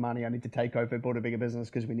giving enough money. I need to take over, build a bigger business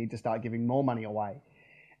because we need to start giving more money away.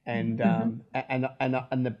 And, and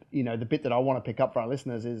the bit that I want to pick up for our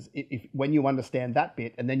listeners is if when you understand that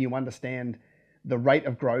bit, and then you understand the rate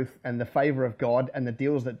of growth and the favor of God and the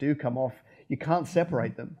deals that do come off, you can't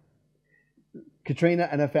separate them. Katrina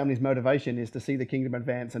and her family's motivation is to see the kingdom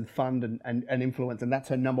advance and fund and influence, and that's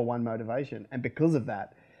her number one motivation. And because of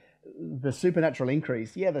that, the supernatural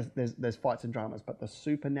increase, there's fights and dramas, but the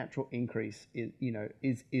supernatural increase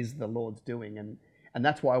is the Lord's doing, and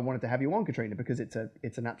that's why I wanted to have you on, Katrina, because it's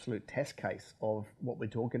an absolute test case of what we're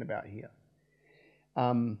talking about here.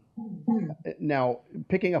 Now,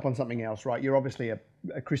 picking up on something else, right? You're obviously a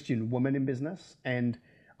Christian woman in business, and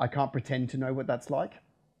I can't pretend to know what that's like.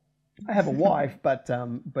 I have a wife, but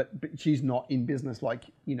she's not in business like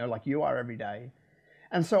you are every day,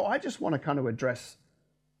 and so I just want to kind of address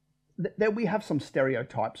that we have some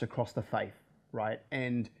stereotypes across the faith, right?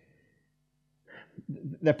 And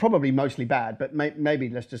they're probably mostly bad, but maybe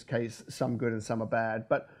let's just case some good and some are bad.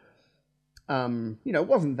 But it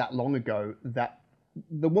wasn't that long ago that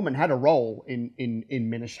the woman had a role in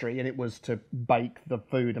ministry, and it was to bake the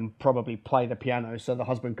food and probably play the piano so the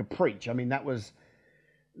husband could preach. I mean, that was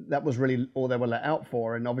really all they were let out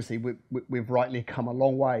for. And obviously we've rightly come a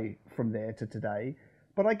long way from there to today.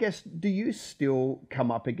 But I guess, do you still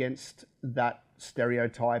come up against that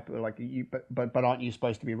stereotype, like but aren't you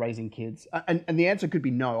supposed to be raising kids? And the answer could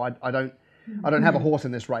be no. I don't have a horse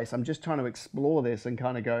in this race. I'm just trying to explore this and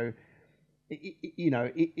kind of go,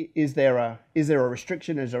 is there a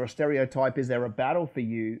restriction? Is there a stereotype? Is there a battle for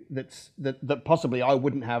you that possibly I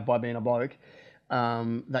wouldn't have by being a bloke,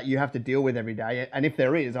 that you have to deal with every day? And if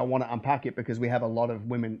there is, I want to unpack it, because we have a lot of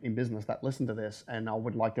women in business that listen to this, and I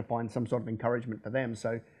would like to find some sort of encouragement for them.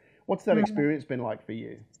 So what's that experience been like for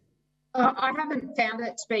you? I haven't found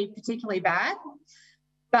it to be particularly bad,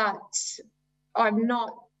 but I'm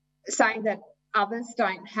not saying that others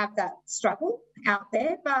don't have that struggle out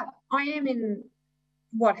there, but I am in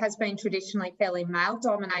what has been traditionally fairly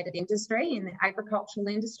male-dominated industry, in the agricultural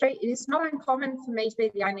industry. It is not uncommon for me to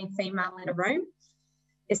be the only female in a room.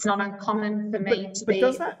 It's not uncommon for me to be.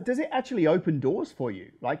 But does it actually open doors for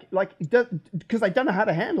you? Like because they don't know how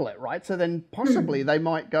to handle it, right? So then possibly they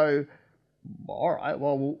might go, all right,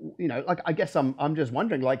 well, I guess I'm just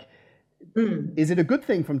wondering, is it a good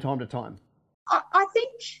thing from time to time? I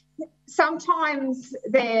think sometimes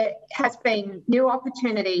there has been new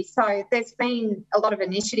opportunities. So there's been a lot of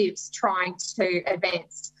initiatives trying to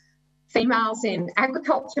advance females in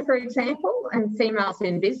agriculture, for example, and females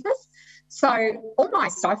in business. So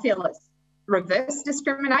almost I feel it's reverse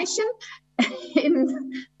discrimination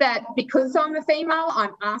in that because I'm a female,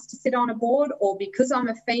 I'm asked to sit on a board, or because I'm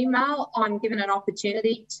a female, I'm given an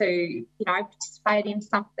opportunity to, participate in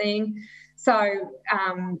something. So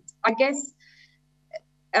I guess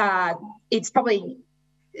it's probably,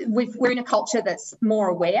 we're in a culture that's more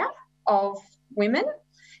aware of women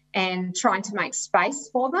and trying to make space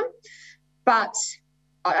for them. But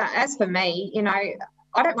as for me,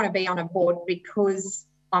 I don't want to be on a board because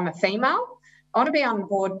I'm a female. I want to be on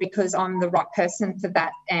board because I'm the right person for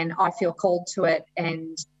that and I feel called to it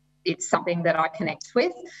and it's something that I connect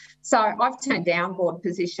with. So I've turned down board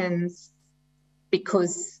positions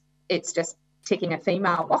because it's just ticking a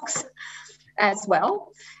female box as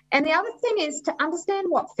well. And the other thing is to understand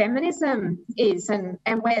what feminism is and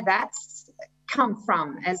where that's come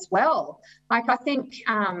from as well. Like I think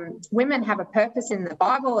women have a purpose in the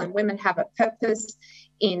Bible and women have a purpose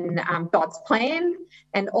in God's plan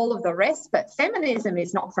and all of the rest, but feminism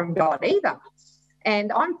is not from God either.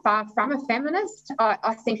 And I'm far from a feminist.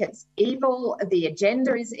 I think it's evil, the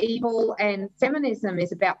agenda is evil, and feminism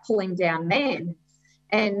is about pulling down men.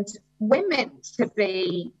 And we're meant to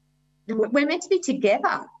be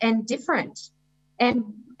together and different.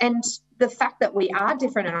 And the fact that we are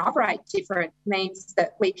different and operate different means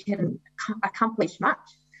that we can accomplish much.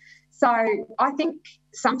 So I think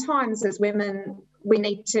sometimes as women, we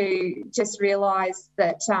need to just realise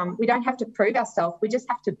that we don't have to prove ourselves, we just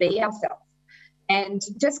have to be ourselves and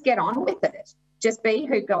just get on with it. Just be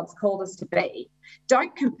who God's called us to be.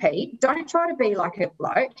 Don't compete. Don't try to be like a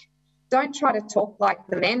bloke. Don't try to talk like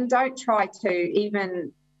the men. Don't try to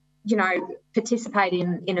even participate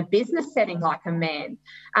in a business setting like a man.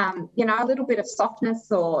 A little bit of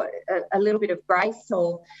softness or a little bit of grace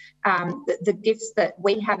or the gifts that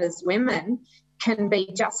we have as women can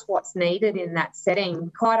be just what's needed in that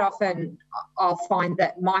setting. Quite often I'll find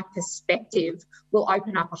that my perspective will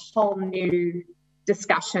open up a whole new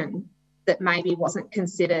discussion that maybe wasn't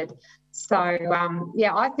considered. So,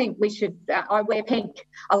 I think we should, I wear pink.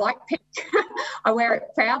 I like pink. I wear it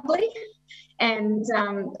proudly. And,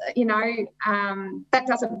 that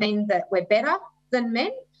doesn't mean that we're better than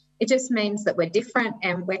men. It just means that we're different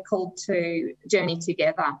and we're called to journey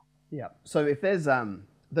together. Yeah. So if there's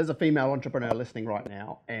a female entrepreneur listening right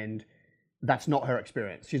now and that's not her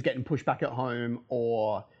experience, she's getting pushed back at home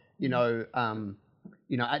or,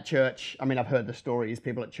 at church. I mean, I've heard the stories,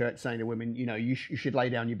 people at church saying to women, you should lay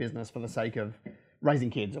down your business for the sake of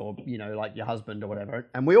raising kids or, like your husband or whatever.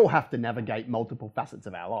 And we all have to navigate multiple facets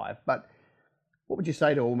of our life. But what would you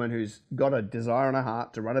say to a woman who's got a desire in her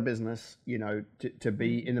heart to run a business, to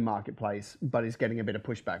be in the marketplace, but is getting a bit of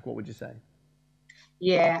pushback? What would you say?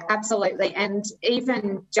 Yeah, absolutely. And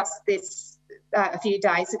even just this, a few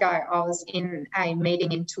days ago, I was in a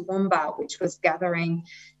meeting in Toowoomba, which was gathering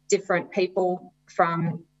different people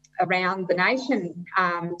from around the nation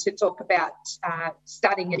to talk about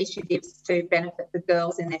starting initiatives to benefit the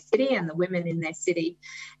girls in their city and the women in their city.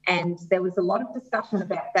 And there was a lot of discussion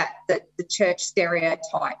about that the church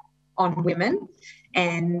stereotype on women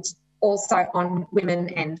and also on women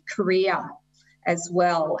and career as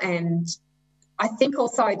well. And I think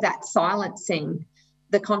also that silencing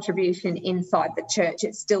the contribution inside the church,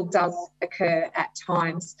 it still does occur at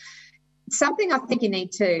times. Something I think you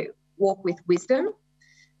need to walk with wisdom,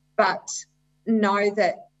 but know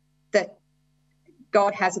that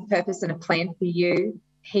God has a purpose and a plan for you.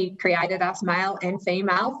 He created us male and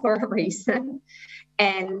female for a reason.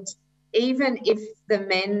 And even if the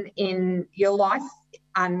men in your life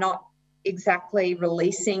are not exactly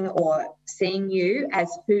releasing or seeing you as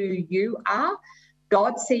who you are,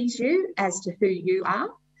 God sees you as to who you are.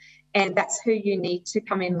 And that's who you need to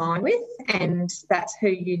come in line with, and that's who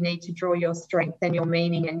you need to draw your strength and your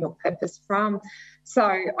meaning and your purpose from. So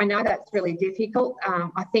I know that's really difficult.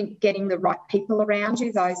 I think getting the right people around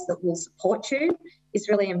you, those that will support you, is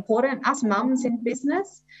really important. Us mums in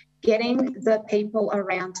business, getting the people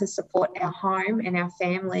around to support our home and our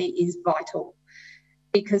family is vital,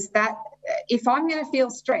 because that, if I'm going to feel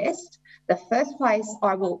stressed, the first place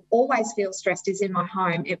I will always feel stressed is in my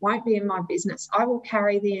home. It won't be in my business. I will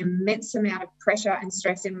carry the immense amount of pressure and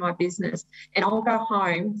stress in my business, and I'll go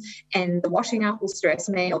home and the washing up will stress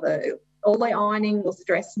me, or all the ironing will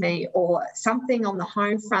stress me, or something on the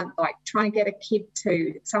home front, like trying to get a kid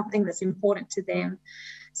to something that's important to them.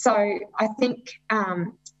 So I think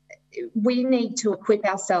we need to equip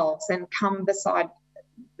ourselves and come beside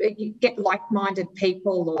get like-minded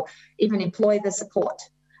people, or even employ the support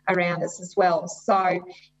around us as well. So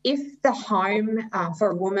if the home, for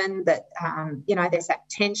a woman that, there's that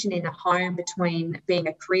tension in a home between being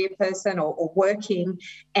a career person or working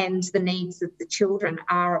and the needs of the children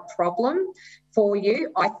are a problem for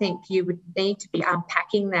you, I think you would need to be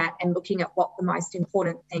unpacking that and looking at what the most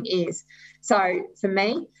important thing is. So for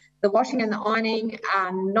me, the washing and the ironing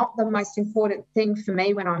are not the most important thing for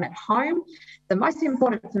me when I'm at home. The most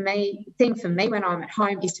important thing for me when I'm at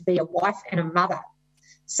home is to be a wife and a mother.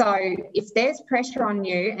 So if there's pressure on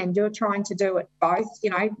you and you're trying to do it both,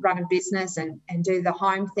 run a business and do the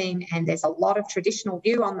home thing, and there's a lot of traditional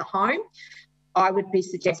view on the home, I would be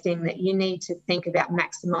suggesting that you need to think about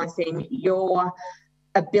maximising your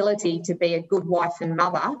ability to be a good wife and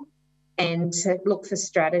mother, and to look for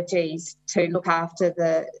strategies to look after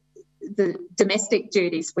the domestic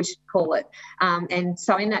duties, we should call it. And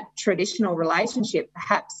so in that traditional relationship,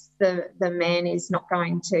 perhaps the man is not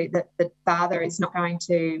going to, the father is not going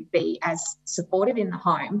to be as supportive in the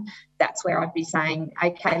home. That's where I'd be saying,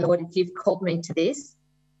 okay, Lord, if you've called me to this,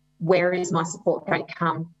 where is my support going to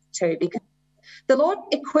come to? Because the Lord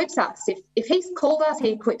equips us. If he's called us, he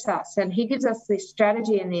equips us, and he gives us the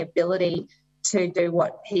strategy and the ability to do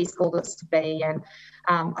what he's called us to be. And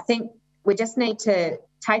I think we just need to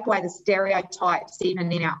take away the stereotypes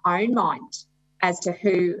even in our own mind as to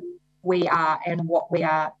who we are and what we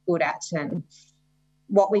are good at and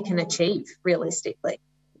what we can achieve realistically.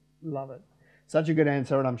 Love it. Such a good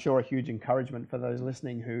answer, and I'm sure a huge encouragement for those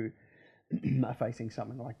listening who are facing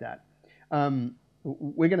something like that.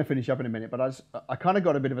 We're going to finish up in a minute, but I kind of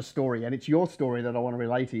got a bit of a story, and it's your story that I want to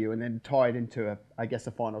relay to you and then tie it into, a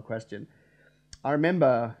final question. I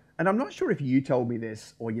remember, and I'm not sure if you told me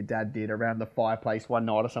this or your dad did around the fireplace one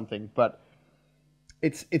night or something, but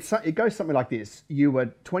it goes something like this. You were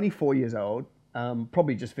 24 years old,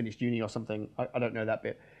 probably just finished uni or something. I don't know that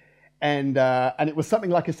bit. And it was something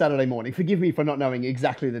like a Saturday morning. Forgive me for not knowing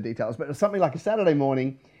exactly the details, but it was something like a Saturday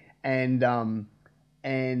morning, and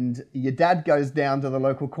your dad goes down to the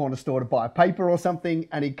local corner store to buy a paper or something,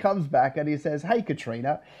 and he comes back and he says, "Hey,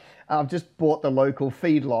 Katrina, I've just bought the local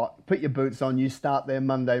feedlot. Put your boots on. You start there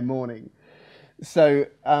Monday morning." So,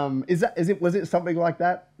 was it something like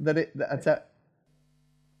that? That's that.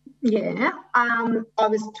 Yeah, I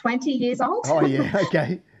was 20 years old. Oh yeah,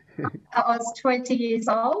 okay. I was 20 years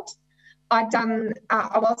old. I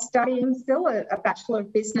was studying still a Bachelor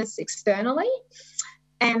of Business externally,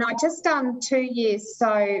 and I just done 2 years. So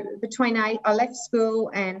I left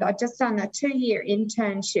school and I just done a 2-year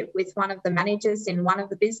internship with one of the managers in one of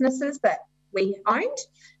the businesses that we owned,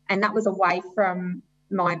 and that was away from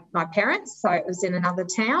my parents, so it was in another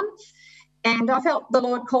town. And I felt the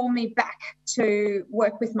Lord call me back to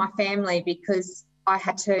work with my family because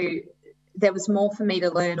there was more for me to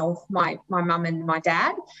learn of my mum and my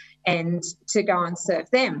dad and to go and serve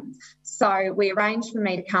them. So we arranged for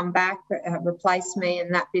me to come back, replace me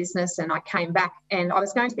in that business, and I came back, and I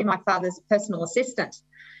was going to be my father's personal assistant,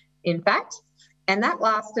 in fact. And that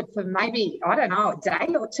lasted for maybe, I don't know, a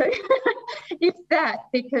day or two, if that,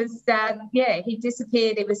 because, he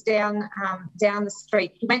disappeared. He was down the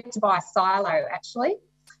street. He went to buy a silo, actually,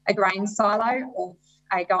 a grain silo of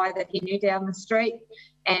a guy that he knew down the street,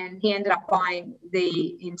 and he ended up buying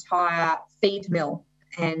the entire feed mill.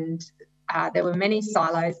 And there were many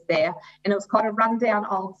silos there, and it was quite a rundown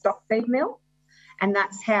old stock feed mill. And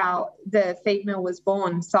that's how the feed mill was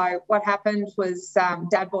born. So what happened was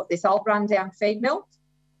Dad bought this old rundown feed mill,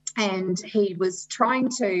 and he was trying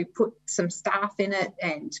to put some staff in it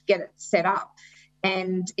and get it set up,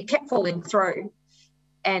 and it kept falling through.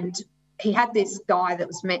 And he had this guy that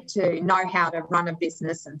was meant to know how to run a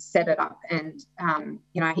business and set it up, and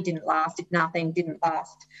he didn't last. Nothing didn't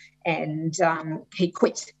last, and he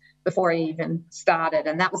quit before he even started.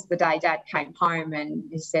 And that was the day Dad came home and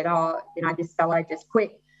he said, this fellow just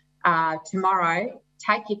quit. Tomorrow,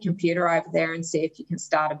 take your computer over there and see if you can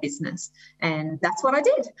start a business. And that's what I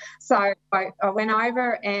did. So I went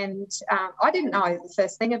over, and I didn't know the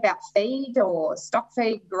first thing about feed or stock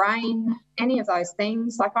feed, grain, any of those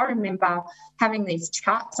things. Like, I remember having these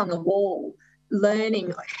charts on the wall,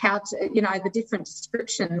 learning how to, the different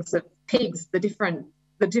descriptions of pigs, the different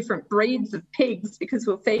breeds of pigs, because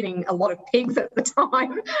we were feeding a lot of pigs at the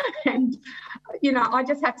time. And, I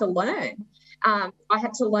just had to learn. I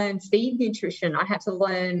had to learn feed nutrition. I had to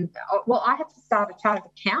learn, I had to start a chart of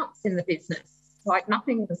accounts in the business. Like,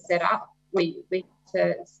 nothing was set up. We had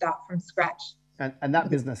to start from scratch. And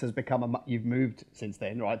that business has become you've moved since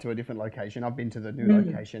then, right, to a different location. I've been to the new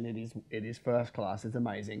location. It is first class. It's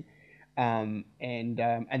amazing. And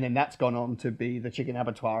then that's gone on to be the chicken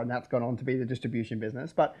abattoir, and that's gone on to be the distribution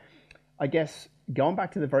business. But I guess going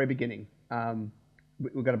back to the very beginning,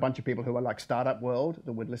 we've got a bunch of people who are like startup world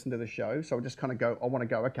that would listen to the show. So I just kind of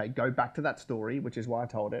go back to that story, which is why I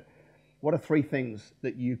told it. What are 3 things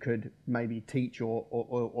that you could maybe teach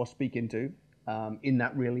or speak into in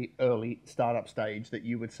that really early startup stage that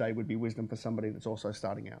you would say would be wisdom for somebody that's also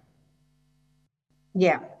starting out?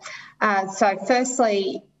 Yeah. So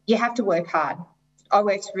firstly, you have to work hard. I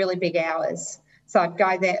worked really big hours. So I'd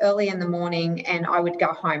go there early in the morning and I would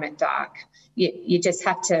go home at dark. You just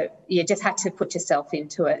had to put yourself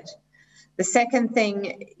into it. The second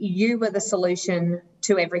thing, you were the solution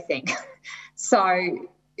to everything. So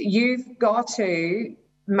you've got to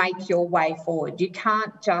make your way forward. You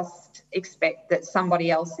can't just expect that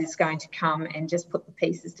somebody else is going to come and just put the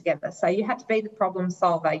pieces together. So you had to be the problem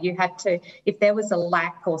solver. You had to, if there was a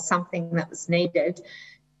lack or something that was needed,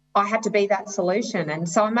 I had to be that solution. And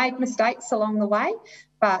so I made mistakes along the way,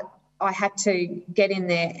 but I had to get in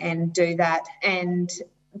there and do that. And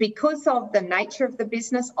because of the nature of the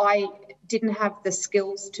business, I didn't have the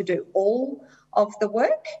skills to do all of the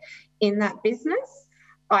work in that business.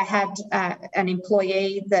 I had an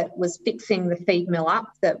employee that was fixing the feed mill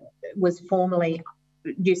up that was formerly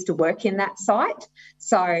used to work in that site.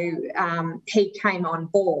 So he came on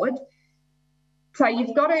board. So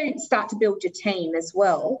you've got to start to build your team as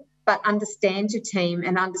well, but understand your team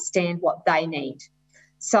and understand what they need.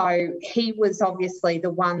 So he was obviously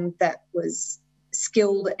the one that was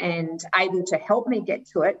skilled and able to help me get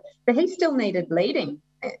to it, but he still needed leading.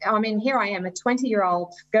 I mean, here I am, a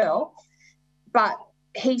 20-year-old girl, but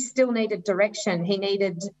he still needed direction. He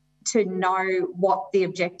needed to know what the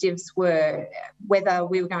objectives were, whether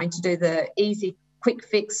we were going to do the easy, quick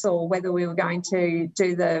fix or whether we were going to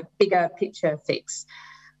do the bigger picture fix.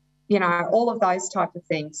 You know, all of those type of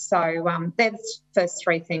things. So they're the first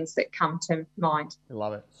 3 things that come to mind. I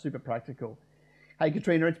love it. Super practical. Hey,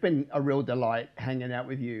 Katrina, it's been a real delight hanging out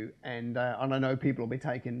with you. And I know people will be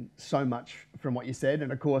taking so much from what you said.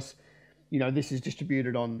 And of course, you know, this is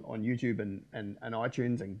distributed on YouTube and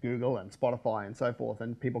iTunes and Google and Spotify and so forth.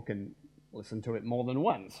 And people can listen to it more than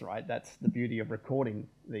once, right? That's the beauty of recording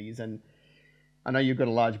these. And I know you've got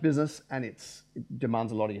a large business and it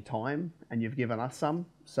demands a lot of your time, and you've given us some,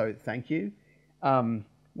 so thank you. One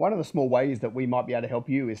of the small ways that we might be able to help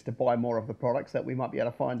you is to buy more of the products that we might be able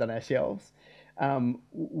to find on our shelves.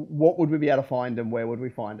 What would we be able to find and where would we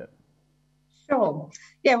find it? Sure.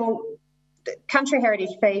 Yeah, well, Country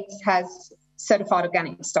Heritage Feeds has certified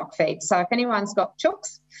organic stock feed. So if anyone's got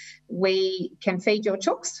chooks, we can feed your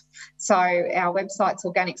chooks. So our website's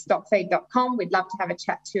organicstockfeed.com. We'd love to have a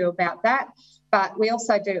chat to you about that. But we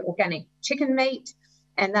also do organic chicken meat,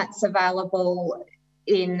 and that's available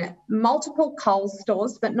in multiple Coles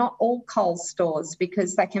stores, but not all Coles stores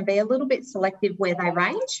because they can be a little bit selective where they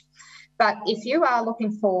range. But if you are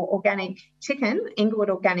looking for organic chicken, Inglewood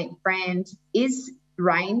Organic brand is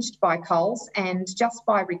ranged by Coles, and just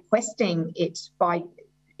by requesting it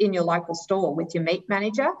in your local store with your meat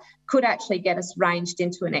manager could actually get us ranged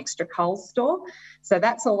into an extra Coles store. So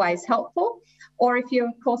that's always helpful. Or if you,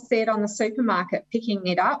 of course, see it on the supermarket, picking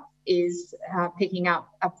it up is picking up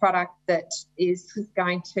a product that is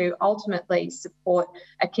going to ultimately support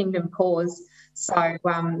a kingdom cause. So,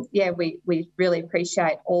 we really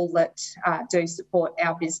appreciate all that do support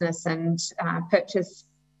our business and purchase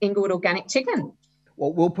Inglewood Organic Chicken.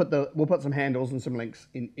 Well, we'll put some handles and some links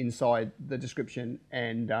inside the description,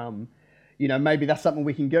 and maybe that's something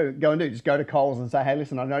we can go and do. Just go to Coles and say, hey,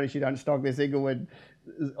 listen, I noticed you don't stock this Inglewood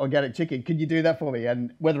organic chicken. Could you do that for me?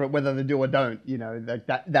 And whether they do or don't,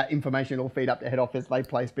 that information will feed up to head office. They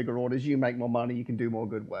place bigger orders. You make more money. You can do more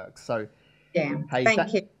good work. So, yeah, hey,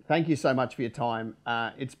 thank you so much for your time.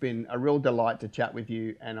 It's been a real delight to chat with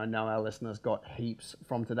you, and I know our listeners got heaps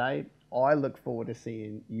from today. I look forward to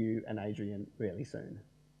seeing you and Adrian really soon.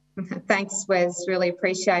 Thanks, Wes. Really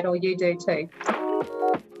appreciate all you do too.